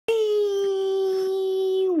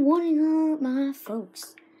what is up, my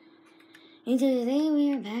folks? And today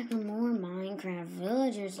we are back with more Minecraft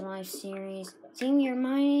Villagers Life series. Today we are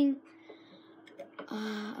mining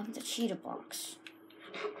of the cheetah blocks.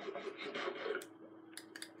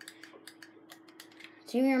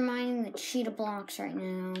 So we are mining the cheetah blocks right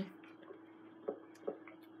now.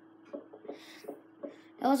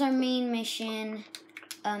 That was our main mission.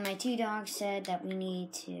 My two dogs said that we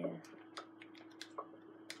need to.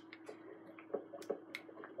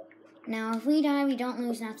 Now, if we die, we don't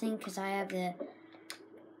lose nothing because I have the.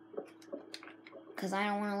 Because I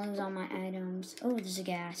don't want to lose all my items. Oh, there's a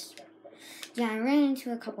gasp. Yeah, I ran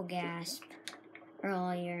into a couple gasp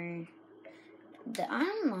earlier. I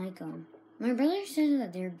don't like them. My brother says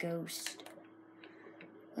that they're ghosts.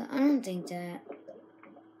 But I don't think that.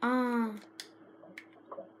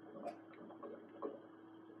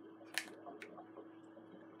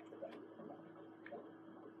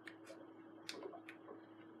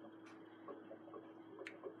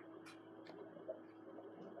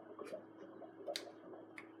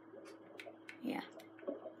 Yeah.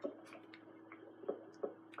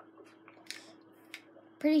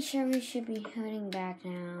 Pretty sure we should be heading back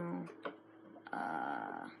now.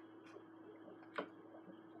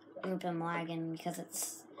 Oops, I'm lagging because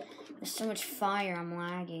there's so much fire, I'm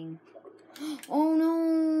lagging. Oh no,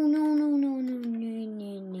 no, no, no, no, no,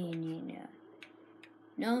 no, no, no.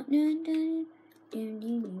 No, no, no.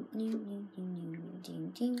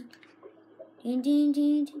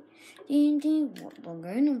 We're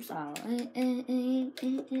Gangnam Style.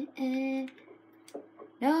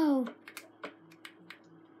 No.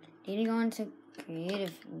 Need to go into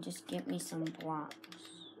creative and just get me some blocks.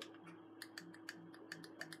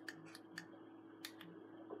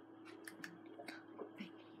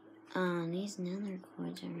 These nether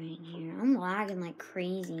cords are right here. I'm lagging like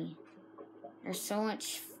crazy. There's so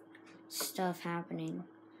much stuff happening.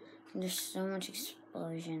 There's so much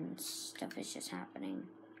explosions. Stuff is just happening.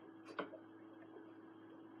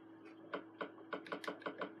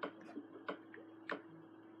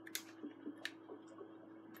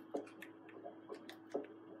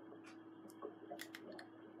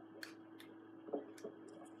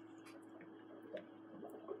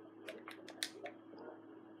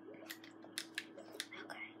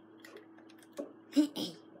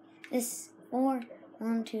 Okay. This 4,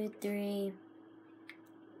 1, 2, 3.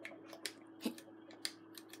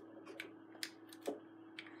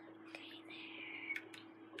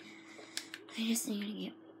 I just need to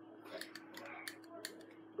get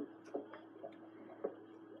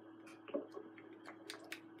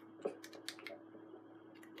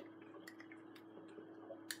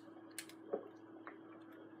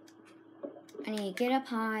I need to get up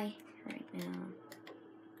high right now.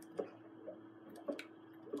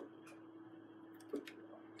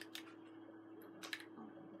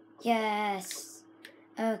 Yes.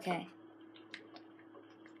 Okay.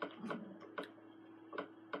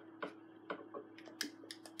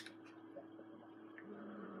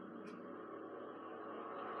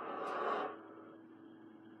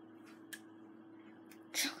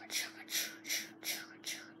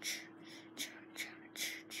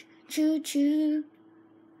 Choo-choo.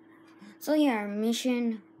 So yeah, our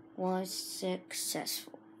mission was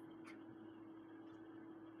successful.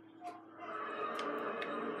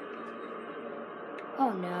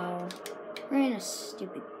 Oh no, we're in a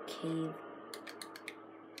stupid cave.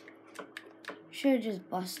 Should've just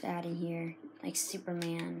busted out of here, like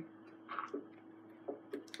Superman.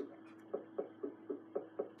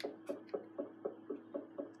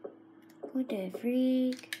 What the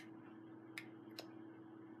freak?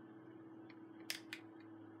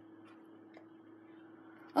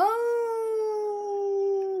 Oh,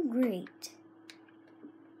 great.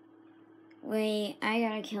 Wait, I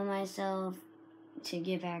gotta kill myself to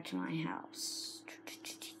get back to my house.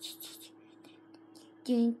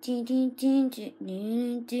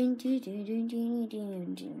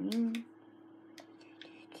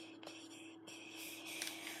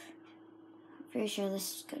 Pretty sure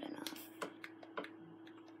this is good enough.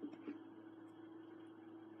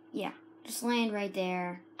 Yeah, just land right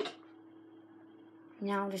there.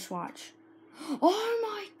 Now just watch. Oh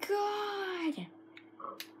my god!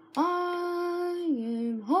 I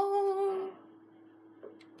am home.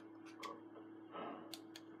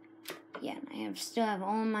 Yeah, I still have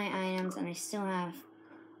all my items, and I still have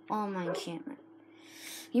all my enchantment.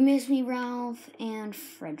 You miss me, Ralph and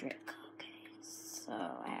Frederick. Okay, so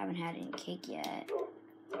I haven't had any cake yet.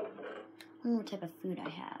 I wonder what type of food I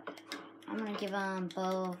have. I'm gonna give them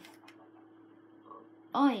both.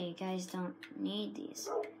 Oh, you guys don't need these.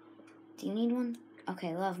 Do you need one?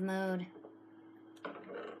 Okay, love mode.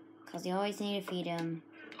 Because you always need to feed them.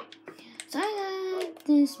 So I got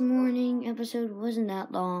this morning episode wasn't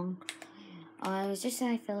that long. It was just that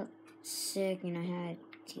I felt sick and I had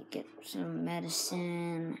to get some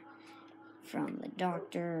medicine from the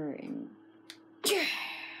doctor and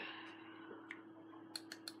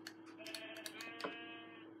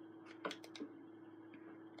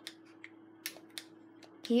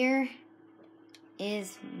here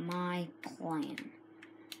is my plan.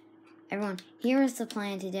 Everyone, here is the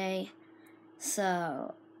plan today.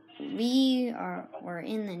 So we're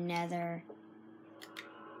in the Nether.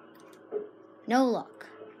 No luck.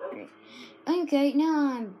 Okay,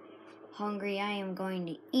 now I'm hungry. I am going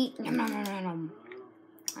to eat. Nom, nom, nom, nom, nom.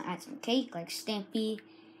 I had some cake like Stampy.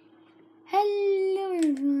 Hello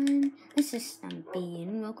everyone, this is Stampy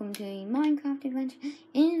and welcome to a Minecraft adventure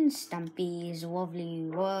in Stampy's lovely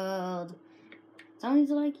world.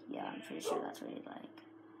 Sounds like? Yeah, I'm pretty sure that's what he'd like.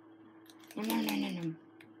 Nom, nom, nom, nom, nom.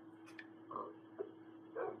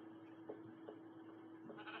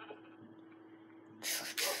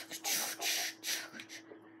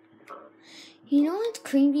 You know what's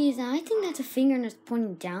creepy is I think that's a finger and it's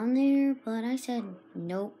pointing down there, but I said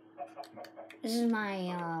nope. This is my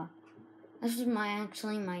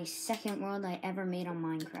actually my second world I ever made on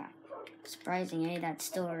Minecraft. Surprising, eh? That's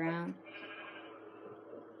still around.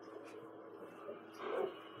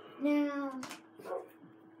 Now,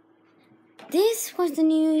 this was the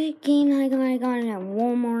new game I got it at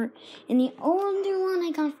Walmart, and the older one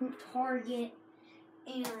I got from Target.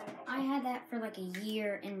 And I had that for like a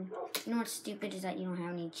year, and you know what's stupid is that you don't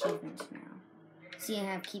have any achievements now. See, I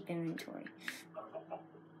have keep inventory.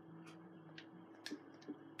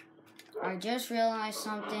 I just realized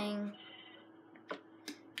something.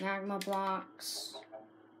 Magma blocks.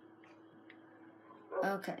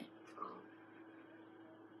 Okay.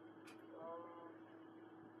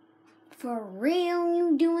 For real,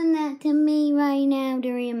 you doing that to me right now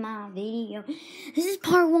during my video? This is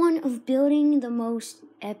part 1 of building the most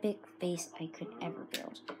epic base I could ever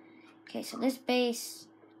build. Okay, so this base is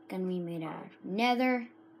gonna be made out of nether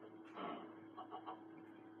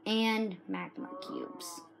and magma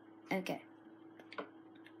cubes. Okay.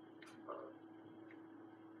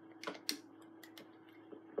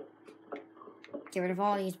 Get rid of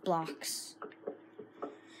all these blocks.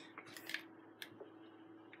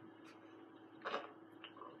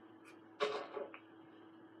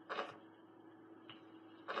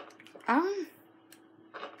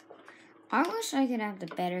 I wish I could have the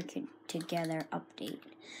Better Together update.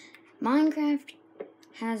 Minecraft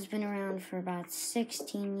has been around for about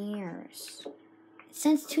 16 years.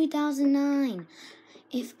 Since 2009.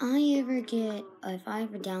 If I ever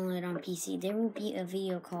download it on PC, there will be a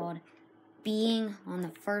video called Being on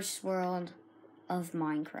the First World of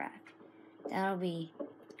Minecraft. That'll be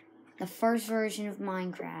the first version of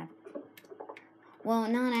Minecraft. Well,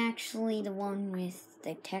 not actually the one with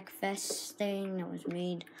the Tech Fest thing that was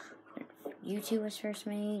made when YouTube was first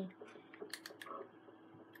made.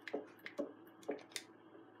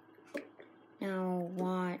 Now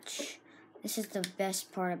watch. This is the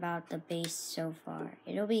best part about the base so far.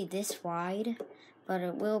 It'll be this wide, but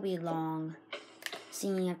it will be long.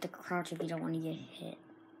 So you have to crouch if you don't want to get hit.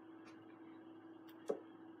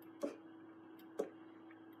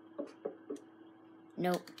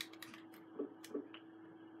 Nope.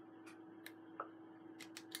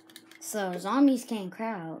 So zombies can't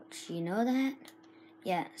crouch, you know that?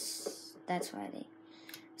 Yes, that's why they...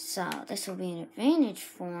 So this will be an advantage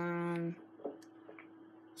for them.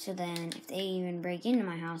 So then if they even break into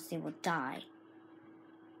my house, they will die.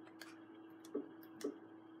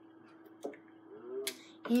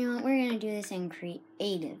 You know what, we're going to do this in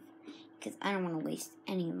creative. Because I don't want to waste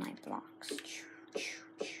any of my blocks.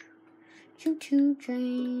 Choo-choo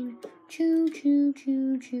train.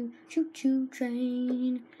 Choo-choo-choo-choo. Choo-choo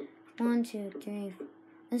train. 1, 2, 3, 4.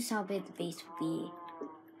 This is how big the base will be.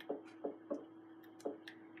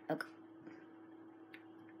 Okay.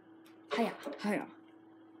 Hiya, hiya.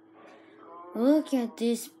 Look at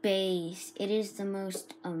this base. It is the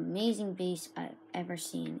most amazing base I've ever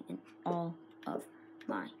seen in all of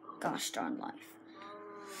my gosh darn life.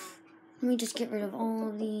 Let me just get rid of all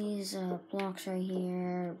of these blocks right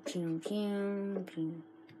here. Pew, pew, pew,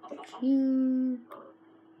 pew.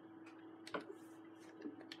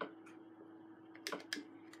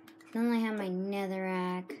 Then I have my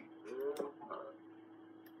netherrack.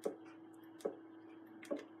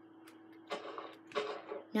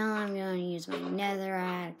 Now I'm going to use my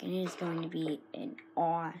netherrack, and it is going to be an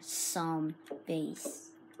awesome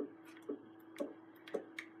base.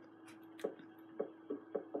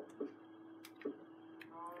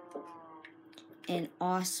 An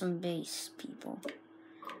awesome base, people.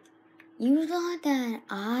 You thought that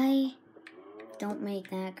I don't make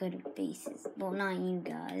that good of bases. Well, not you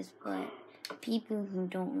guys, but people who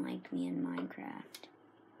don't like me in Minecraft.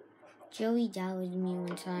 Joey doubted me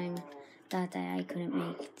one time, thought that I couldn't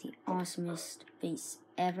make the awesomest base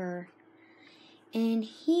ever. And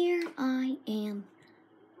here I am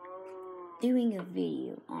doing a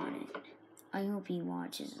video on it. I hope he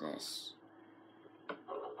watches this.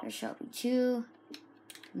 There shall be 2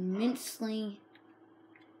 immensely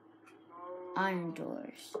iron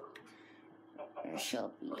doors. There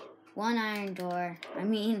shall be 1 iron door. I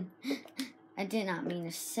mean, I did not mean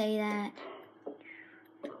to say that.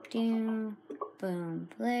 Boom, boom,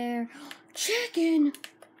 there. Chicken!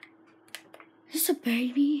 Is this a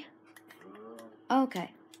baby? Okay.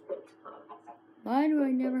 Why do I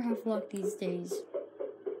never have luck these days?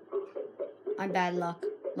 I'm bad luck.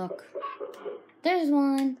 Look. There's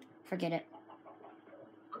 1. Forget it.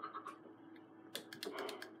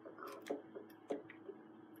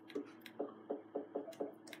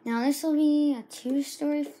 Now this will be a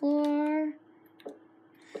 2-story floor.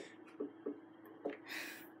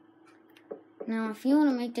 Now if you want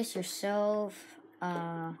to make this yourself,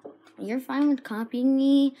 you're fine with copying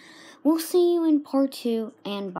me. We'll see you in part 2 and bye.